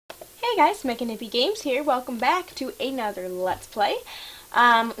Hey guys, Mech and Nippy Games here. Welcome back to another Let's Play.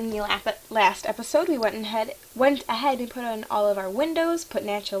 In the last episode, we went ahead and put on all of our windows, put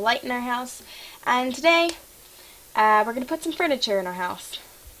natural light in our house, and today we're going to put some furniture in our house.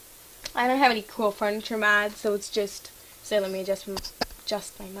 I don't have any cool furniture mods, so it's just, let me adjust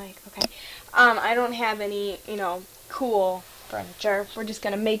my mic, okay. I don't have any, cool furniture. We're just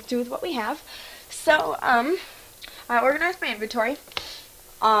going to make do with what we have. So, I organized my inventory.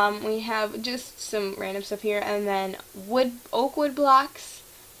 We have just some random stuff here, and then oak wood blocks,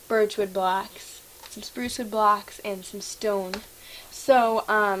 birch wood blocks, some spruce wood blocks, and some stone. So,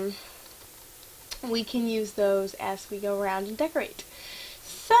 we can use those as we go around and decorate.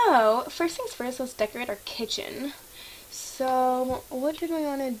 So, first things first, let's decorate our kitchen. So, what did we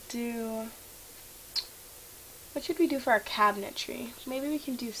want to do? What should we do for our cabinetry? Maybe we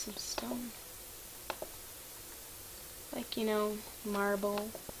can do some stone. Like,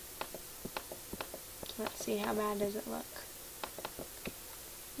 marble. Let's see, how bad does it look?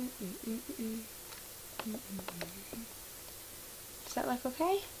 Does that look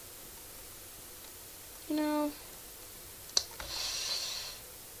okay?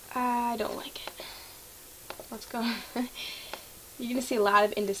 I don't like it. Let's go. You're going to see a lot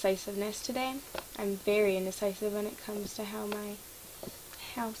of indecisiveness today. I'm very indecisive when it comes to how my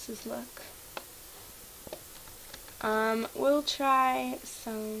houses look. We'll try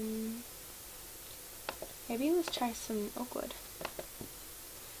some, maybe let's try some oak wood.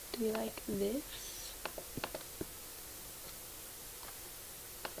 Do we like this?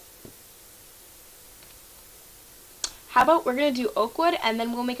 How about we're going to do oak wood, and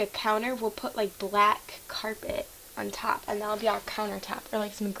then we'll make a counter. We'll put like black carpet on top, and that'll be our countertop, or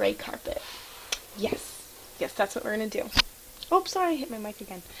like some gray carpet. Yes, that's what we're going to do. Oops, sorry, I hit my mic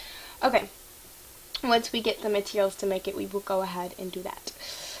again. Okay. Once we get the materials to make it, we will go ahead and do that.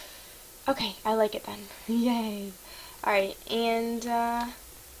 Okay, I like it then. Yay. Alright, and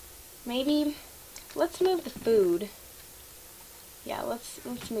maybe let's move the food. Yeah, let's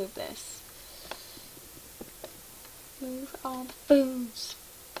move this. Move all the foods.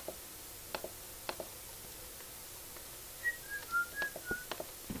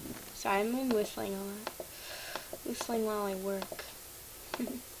 Sorry, I'm whistling a lot. Whistling while I work.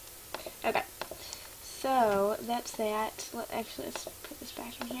 Okay. So, that's that. Actually, let's put this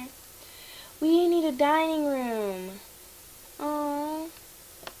back in here. We need a dining room. Oh,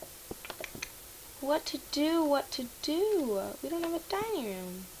 what to do? We don't have a dining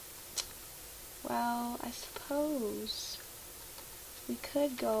room. Well, I suppose we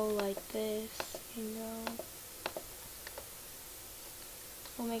could go like this and go.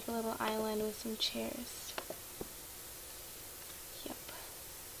 We'll make a little island with some chairs.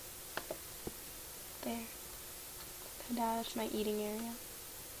 There. Ta-da, that's my eating area.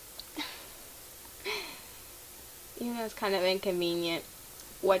 Even though it's kind of inconvenient,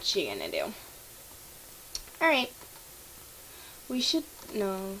 what's she gonna do? Alright. We should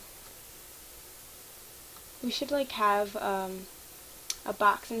like have a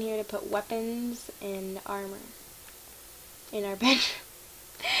box in here to put weapons and armor in our bedroom.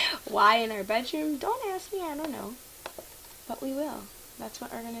 Why in our bedroom? Don't ask me, I don't know. But we will. That's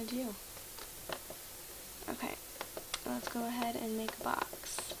what we're gonna do. Okay, let's go ahead and make a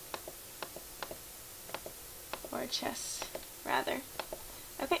box. Or a chest, rather.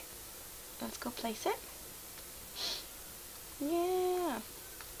 Okay, let's go place it. Yeah,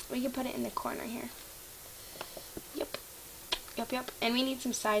 we can put it in the corner here. Yep. And we need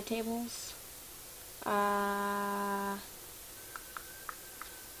some side tables.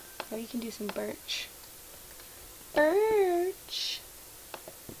 Maybe you can do some birch.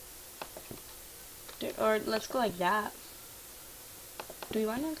 Or let's go like that. Do we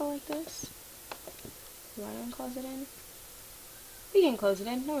want to go like this? Do you want to close it in? We can close it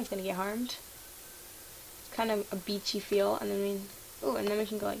in. No one's going to get harmed. It's kind of a beachy feel. And then we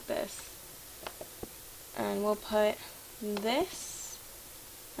can go like this. And we'll put this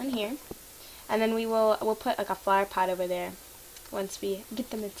on here. And then we'll put like a flower pot over there once we get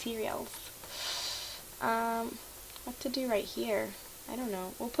the materials. What to do right here? I don't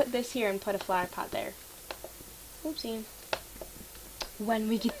know. We'll put this here and put a flower pot there. Oopsie. When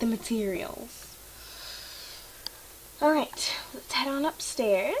we get the materials. Alright, let's head on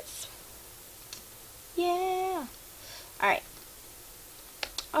upstairs. Yeah. Alright.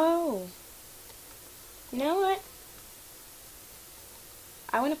 Oh. You know what?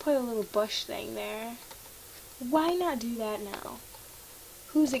 I want to put a little bush thing there. Why not do that now?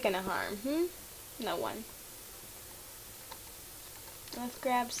 Who's it gonna harm, No one. Let's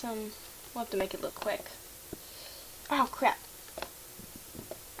grab some. We'll have to make it look quick. Oh, crap.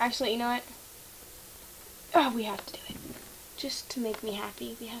 Actually, you know what? Oh, we have to do it. Just to make me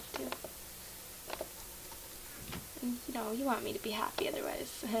happy, we have to. And, you know, you want me to be happy,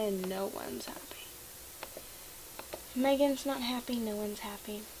 otherwise no one's happy. If Megan's not happy, no one's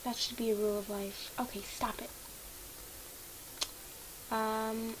happy. That should be a rule of life. Okay, stop it.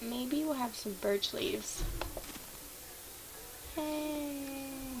 Maybe we'll have some birch leaves.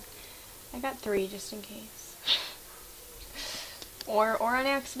 Hey. I got 3 just in case. or on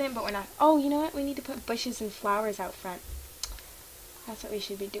accident, but we're not. Oh, you know what? We need to put bushes and flowers out front. That's what we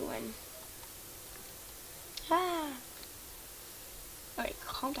should be doing. Ah. Alright,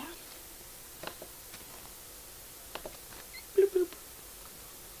 calm down. Bloop, bloop.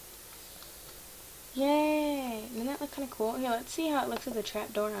 Yay! Doesn't that look kind of cool? Here, let's see how it looks with a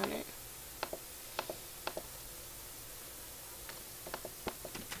trap door on it.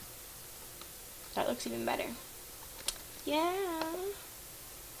 That looks even better. Yeah!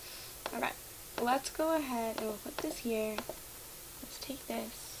 Alright, let's go ahead and we'll put this here. Let's take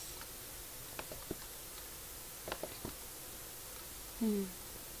this.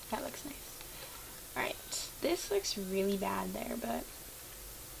 That looks nice. Alright, this looks really bad there, but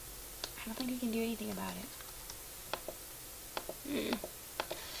I don't think we can do anything about it.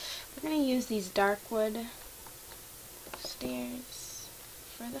 We're going to use these dark wood stairs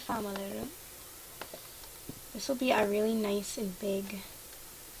for the family room. This will be a really nice and big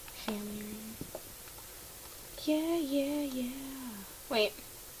family room. Yeah, yeah, yeah. Wait.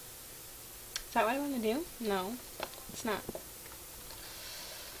 Is that what I want to do? No, it's not.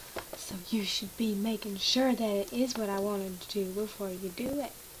 So you should be making sure that it is what I wanted to do before you do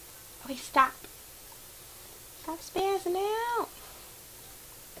it. Okay, stop. Stop spazzing out.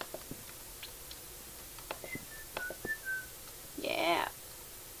 Yeah.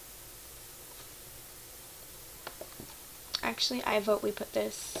 Actually, I vote we put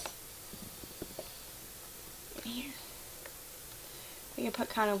this in here. We can put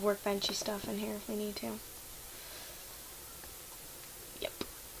kind of workbenchy stuff in here if we need to.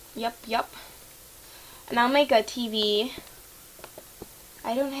 Yep. And I'll make a TV.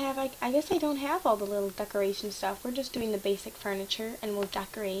 I guess I don't have all the little decoration stuff. We're just doing the basic furniture, and we'll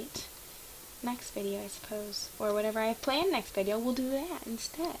decorate next video, I suppose. Or whatever I have planned next video, we'll do that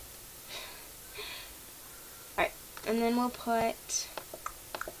instead. Alright, and then we'll put...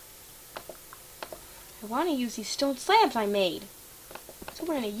 I want to use these stone slabs I made. So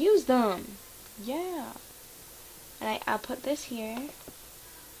we're going to use them. Yeah. And I'll put this here.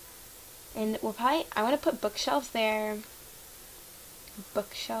 And we'll probably... I want to put bookshelves there.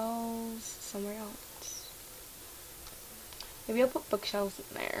 Bookshelves somewhere else. Maybe I'll put bookshelves in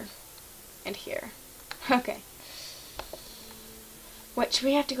there. And here. Okay. Which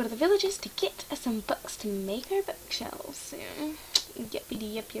we have to go to the villages to get some books to make our bookshelves soon. Yep.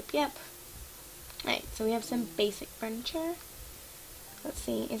 Alright, so we have some basic furniture. Let's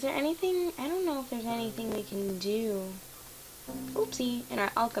see, is there anything, I don't know if there's anything we can do, oopsie, in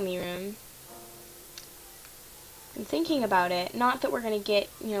our alchemy room. I'm thinking about it, not that we're going to get,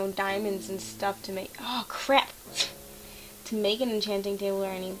 you know, diamonds and stuff to make, oh crap, to make an enchanting table or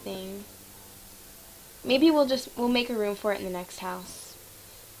anything. Maybe we'll make a room for it in the next house,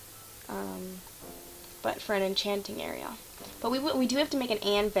 but for an enchanting area. But we do have to make an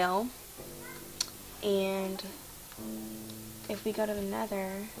anvil, and if we go to the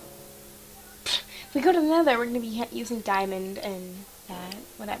nether, we're going to be using diamond and that,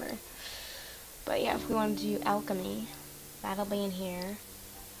 whatever. But yeah, if we want to do alchemy, that'll be in here.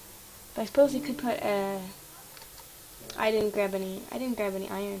 But I suppose we could put a... I didn't grab any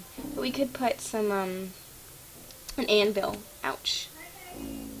iron. But we could put some, an anvil. Ouch.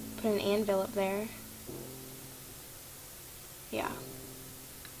 Put an anvil up there. Yeah.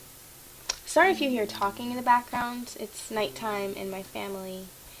 Sorry if you hear talking in the background. It's nighttime and my family's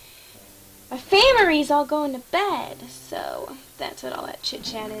all going to bed. So that's what all that chit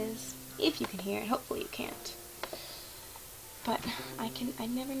chat is. If you can hear it, hopefully you can't. But I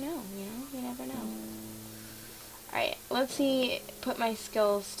never know, you know? You never know. Alright, let's see, put my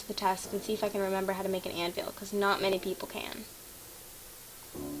skills to the test and see if I can remember how to make an anvil, because not many people can.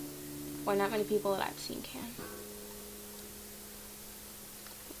 Or not many people that I've seen can.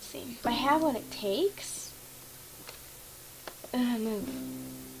 Let's see. If I have what it takes... move.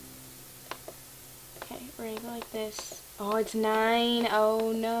 Okay, we're gonna go like this. Oh, it's 9.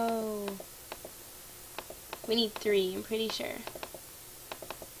 Oh no. We need 3, I'm pretty sure.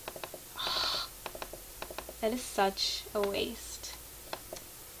 That is such a waste.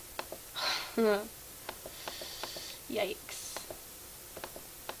 Yikes.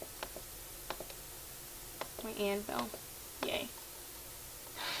 My anvil. Yay.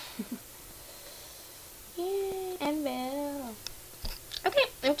 Yeah, anvil. Okay,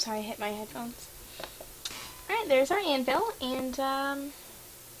 oops, sorry, I hit my headphones. Alright, there's our anvil, and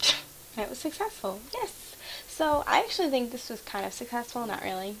that was successful. Yes. So I actually think this was kind of successful, not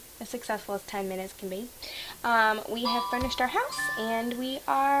really as successful as 10 minutes can be. We have furnished our house, and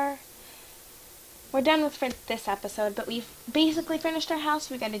we're done with for this episode, but we've basically finished our house.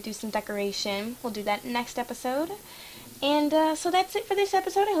 We got to do some decoration. We'll do that next episode. And so that's it for this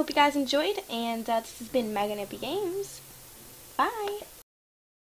episode. I hope you guys enjoyed, and this has been Megan Epi Games. Bye!